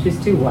 She's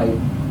too white.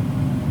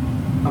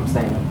 I'm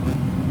saying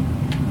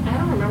it. I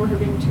don't remember her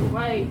being too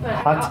white, but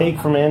Hot take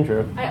from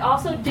Andrew. I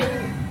also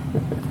didn't.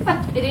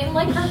 I didn't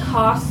like her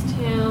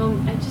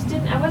costume. I just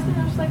didn't. I was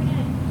just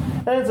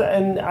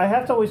And I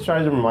have to always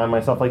try to remind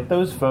myself,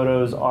 those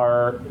photos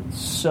are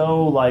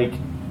so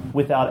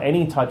without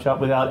any touch up,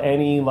 without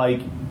any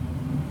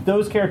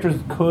those characters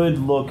could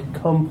look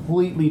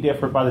completely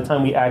different by the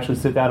time we actually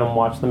sit down and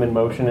watch them in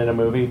motion in a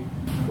movie.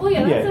 Well,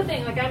 yeah, that's the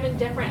thing. I'm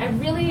indifferent.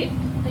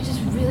 I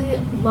just really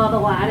love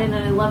Aladdin,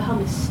 and I love how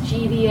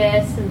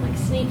mischievous and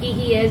sneaky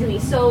he is, and he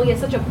has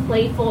such a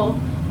playful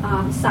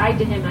side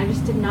to him. I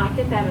just did not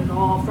get that at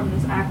all from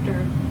this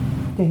actor.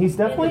 Yeah, he's in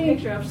the definitely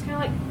picture. I'm just kind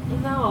of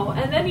like, no.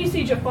 And then you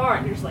see Jafar,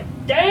 and you're just like,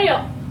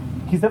 damn.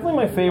 he's definitely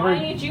my Why favorite.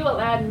 ain't you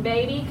Aladdin,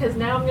 baby? Because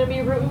now I'm gonna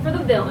be rooting for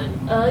the villain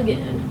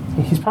again.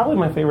 He's probably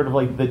my favorite of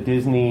like the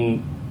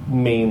Disney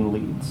main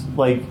leads.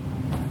 Like,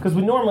 because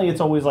normally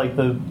it's always like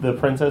the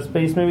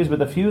princess-based movies, but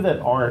the few that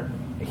aren't,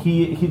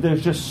 he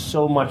there's just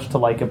so much to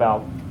like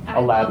about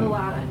Aladdin. I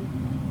love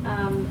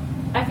Aladdin.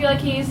 I feel like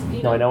he's.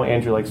 No, I know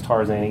Andrew likes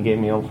Tarzan. He gave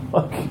me a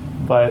look,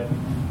 but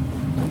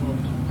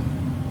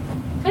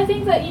I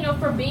think that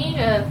for being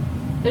a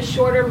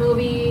shorter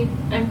movie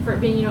and for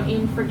being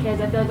aimed for kids,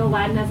 I feel like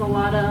Aladdin has a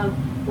lot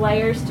of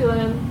layers to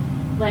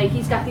him. Like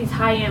he's got these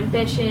high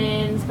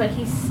ambitions, but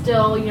he's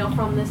still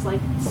from this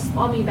like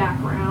slummy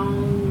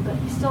background, but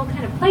he's still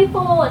kind of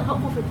playful and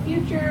hopeful for the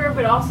future,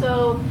 but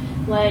also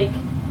like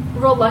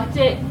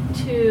reluctant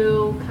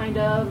to kind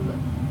of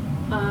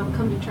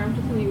come to terms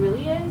with who he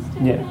really is.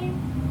 Type of thing.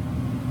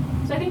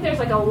 So I think there's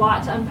like a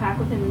lot to unpack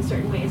with him in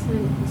certain ways.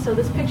 And so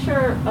this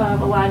picture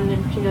of Aladdin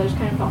in particular just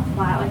kind of fell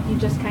flat. Like you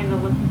just kind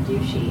of look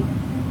douchey.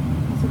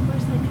 So of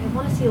course, like I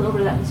want to see a little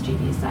bit of that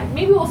mischievous side.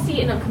 Maybe we'll see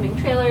it in upcoming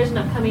trailers and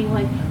upcoming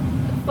like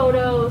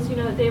photos,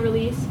 that they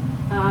release.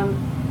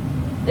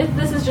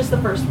 This is just the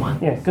first one.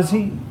 yeah, because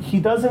he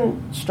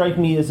doesn't strike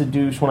me as a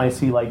douche when I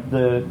see like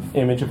the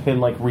image of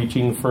him like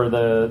reaching for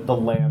the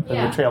lamp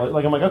in the trailer.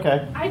 Like I'm like,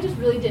 okay. I just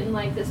really didn't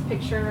like this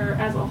picture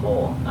as a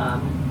whole.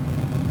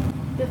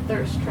 The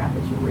thirst trap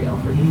is real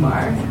for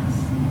Jafar.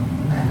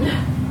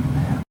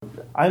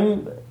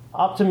 I'm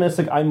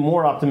optimistic. I'm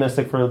more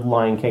optimistic for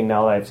Lion King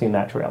now that I've seen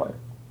that trailer.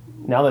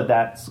 Now that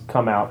that's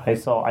come out,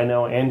 I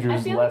know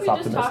Andrew's I feel less like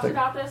we just talked optimistic.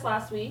 about this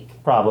last week.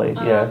 Probably,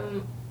 yeah.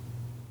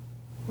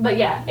 But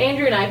yeah,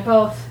 Andrew and I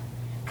both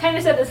kind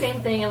of said the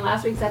same thing in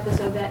last week's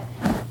episode that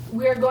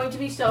we're going to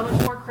be so much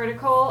more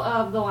critical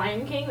of The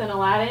Lion King than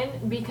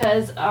Aladdin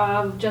because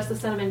of just the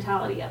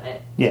sentimentality of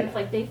it. Yeah. So if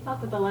like they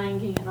fuck with The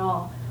Lion King at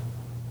all,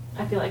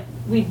 I feel like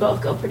we'd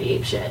both go pretty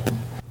apeshit.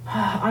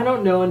 I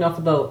don't know enough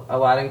of the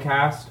Aladdin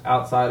cast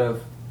outside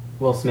of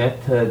Will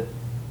Smith to,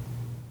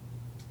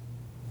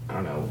 I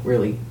don't know,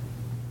 really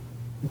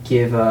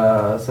give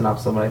a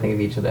synopsis of what I think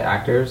of each of the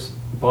actors.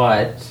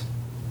 But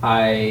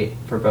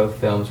for both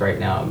films right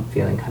now, I'm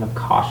feeling kind of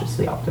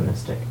cautiously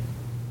optimistic.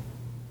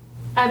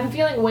 I'm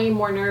feeling way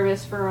more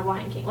nervous for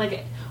Lion King.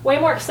 Like, way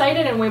more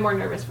excited and way more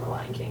nervous for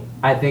Lion King.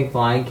 I think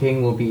Lion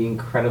King will be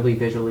incredibly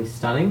visually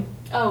stunning.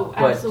 Oh,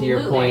 But absolutely. to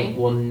your point,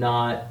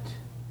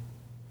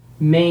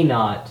 may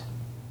not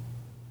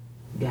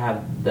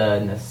have the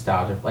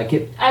nostalgia. Like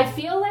it, I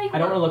feel like... I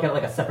don't want to look at it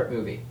like a separate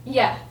movie,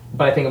 Yeah.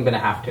 but I think I'm going to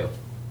have to.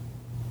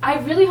 I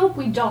really hope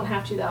we don't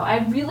have to, though.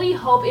 I really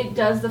hope it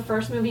does the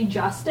first movie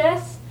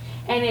justice,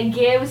 and it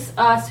gives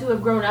us who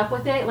have grown up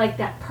with it, like,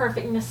 that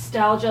perfect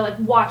nostalgia, like,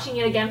 watching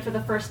it again for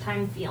the first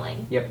time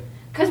feeling. Yep.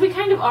 Because we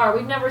kind of are.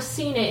 We've never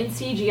seen it in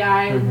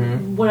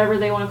CGI, whatever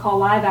they want to call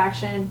live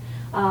action.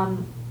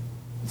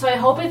 So I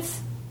hope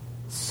it's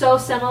so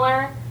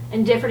similar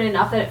and different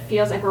enough that it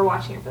feels like we're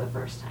watching it for the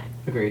first time.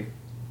 Agreed.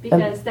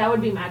 Because that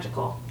would be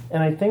magical.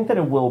 And I think that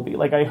it will be.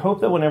 Like, I hope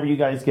that whenever you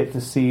guys get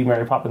to see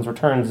Mary Poppins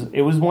Returns,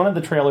 it was one of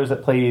the trailers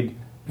that played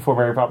before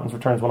Mary Poppins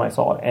Returns when I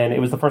saw it. And it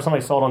was the first time I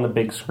saw it on the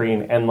big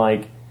screen. And,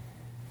 like,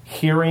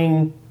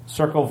 hearing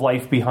Circle of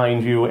Life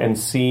behind you and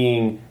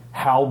seeing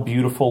how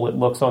beautiful it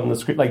looks on the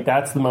screen, like,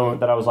 that's the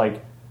moment that I was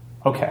like,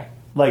 okay.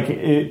 Like,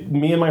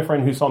 me and my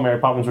friend who saw Mary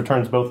Poppins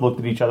Returns both looked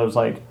at each other and was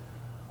like,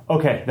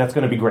 okay, that's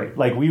going to be great.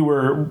 Like, we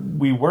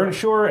weren't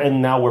sure,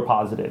 and now we're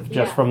positive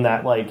just from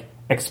that, like,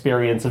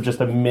 experience of just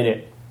a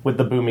minute with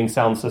the booming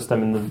sound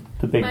system and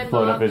the big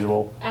blown-up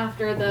visual.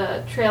 After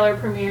the trailer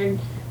premiered,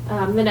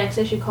 the next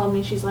issue called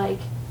me. She's like,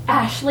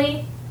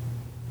 Ashley,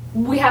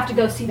 we have to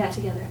go see that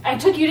together. I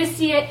took you to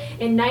see it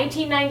in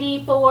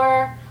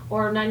 1994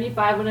 or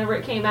 95, whenever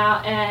it came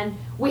out, and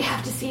we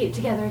have to see it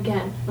together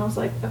again. And I was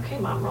like, okay,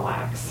 Mom,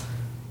 relax.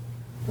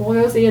 We'll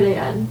go see it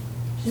again.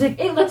 She's like,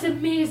 it looks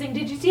amazing.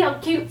 Did you see how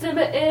cute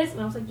Simba is?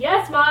 And I was like,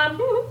 yes,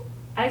 Mom.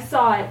 I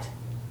saw it.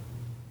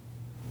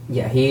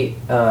 Yeah,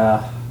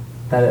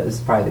 that is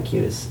probably the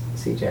cutest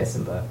CGI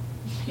Simba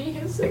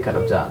they could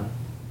have done.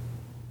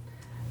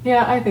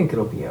 Yeah, I think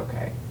it'll be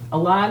okay.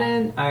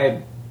 Aladdin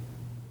I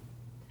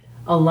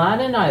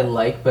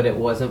like, but it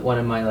wasn't one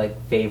of my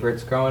like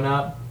favorites growing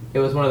up. It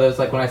was one of those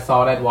like when I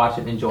saw it, I'd watch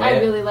it and enjoy it. I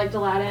really liked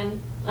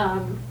Aladdin,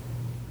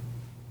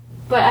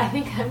 but I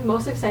think I'm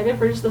most excited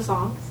for just the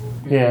songs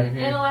in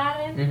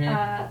Aladdin.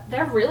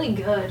 They're really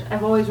good.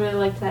 I've always really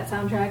liked that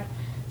soundtrack,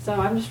 so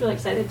I'm just really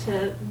excited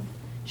to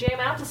jam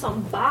out to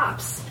some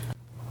bops.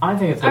 I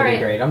think it's going to be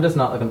great. I'm just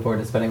not looking forward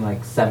to spending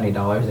like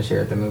 $70 this year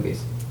at the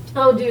movies.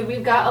 Oh, dude,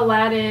 we've got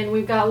Aladdin,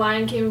 we've got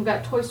Lion King, we've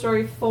got Toy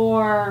Story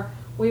 4,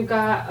 we've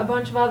got a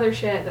bunch of other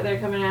shit that they're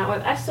coming out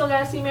with. I still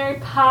gotta see Mary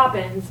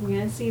Poppins. I'm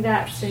gonna see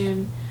that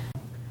soon.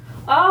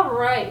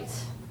 Alright.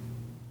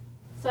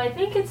 So I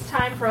think it's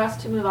time for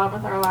us to move on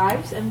with our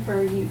lives, and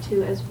for you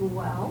two as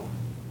well.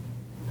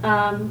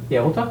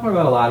 Yeah, we'll talk more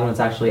about Aladdin when it's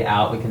actually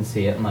out. We can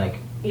see it and like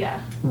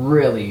Yeah.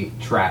 really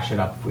trash it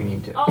up if we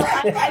need to. Oh,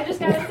 I just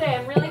gotta say,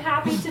 I'm really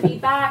happy to be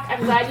back.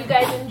 I'm glad you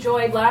guys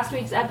enjoyed last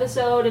week's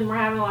episode, and we're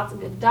having lots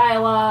of good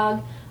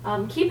dialogue.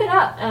 Keep it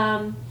up.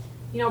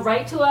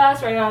 Write to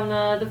us, write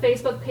on the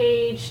Facebook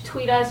page,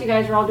 tweet us. You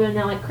guys are all doing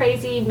that like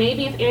crazy.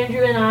 Maybe if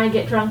Andrew and I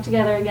get drunk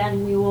together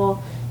again, we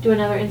will do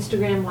another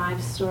Instagram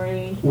live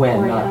story.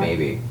 When, not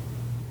maybe.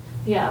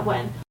 Yeah,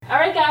 when. All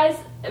right, guys.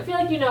 I feel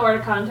like you know where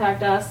to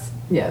contact us.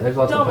 Yeah, there's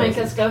lots Don't of places.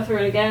 make us go through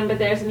it again, but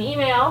there's an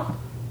email.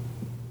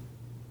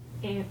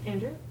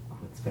 Andrew?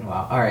 It's been a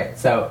while. All right,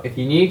 so if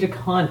you need to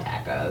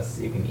contact us,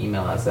 you can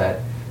email us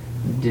at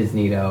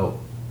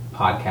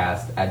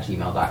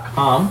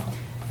disneytopodcast@gmail.com.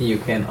 You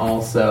can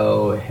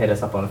also hit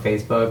us up on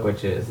Facebook,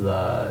 which is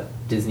the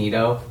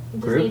Disneyto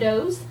group.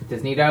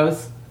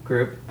 Disneytos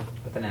group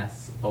with an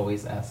S,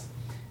 always S.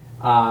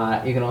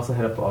 You can also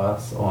hit up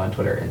us on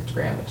Twitter and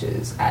Instagram, which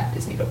is at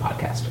Disneyto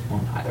Podcast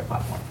on either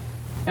platform.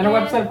 And our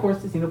website, of course,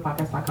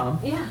 disneytopodcast.com.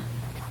 Yeah.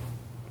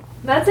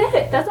 That's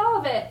it. That's all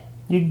of it.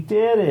 You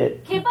did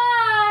it. Okay,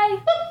 bye!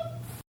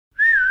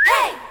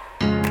 Hey!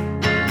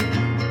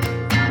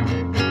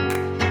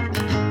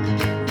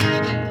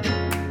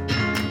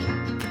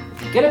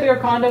 Get a beer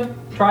condom,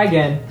 try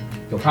again.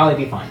 You'll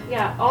probably be fine.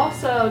 Yeah,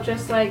 also,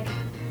 just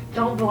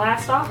don't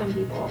blast off on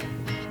people.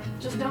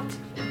 Just don't.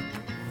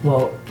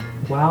 Well,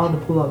 while the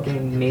pull-out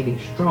game may be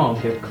strong,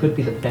 there could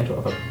be the potential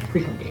of a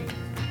pre-cum game.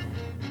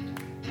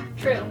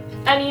 True.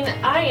 I mean,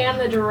 I am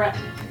the direct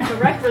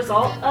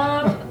result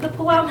of the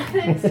pull-out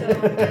method, so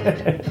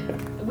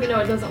we know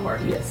it doesn't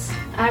work. Yes.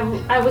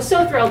 I was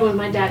so thrilled when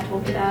my dad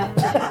told me that.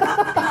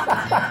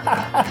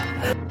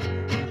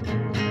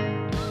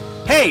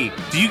 Hey,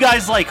 do you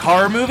guys like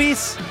horror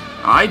movies?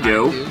 I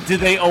do. Do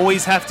they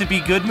always have to be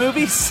good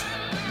movies?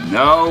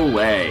 No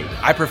way.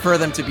 I prefer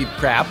them to be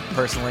crap,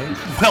 personally.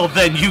 Well,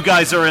 then you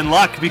guys are in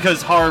luck,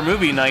 because Horror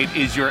Movie Night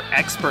is your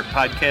expert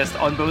podcast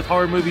on both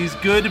horror movies,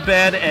 good,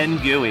 bad, and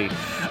gooey.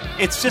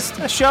 It's just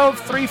a show of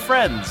three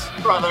friends.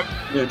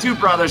 Two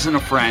brothers and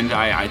a friend,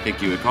 I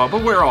think you would call it.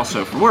 But we're all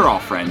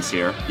friends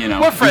here.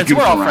 We're friends. We goof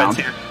We're all around. friends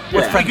here. We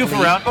goof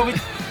around, but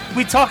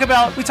we talk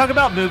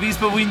about movies,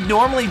 but we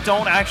normally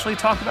don't actually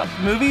talk about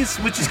movies,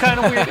 which is kind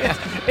of weird.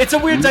 It's a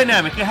weird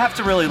dynamic. You have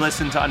to really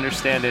listen to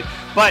understand it.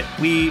 But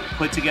we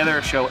put together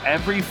a show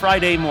every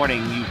Friday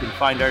morning. You can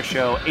find our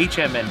show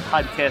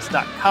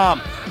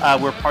hmnpodcast.com.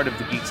 We're part of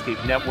the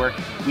Geekscape Network.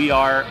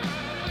 We're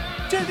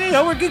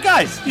good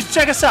guys. You should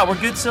check us out. We're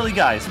good, silly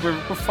guys. We're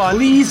fun.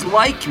 Please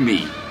like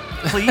me.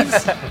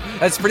 Please.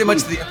 That's pretty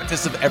much the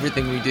impetus of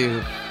everything we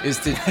do, is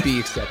to be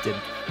accepted.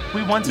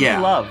 We want to be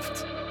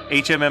loved.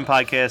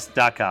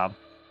 hmnpodcast.com.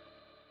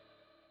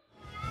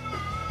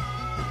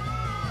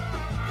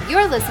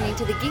 You're listening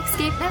to the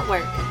Geekscape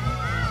Network.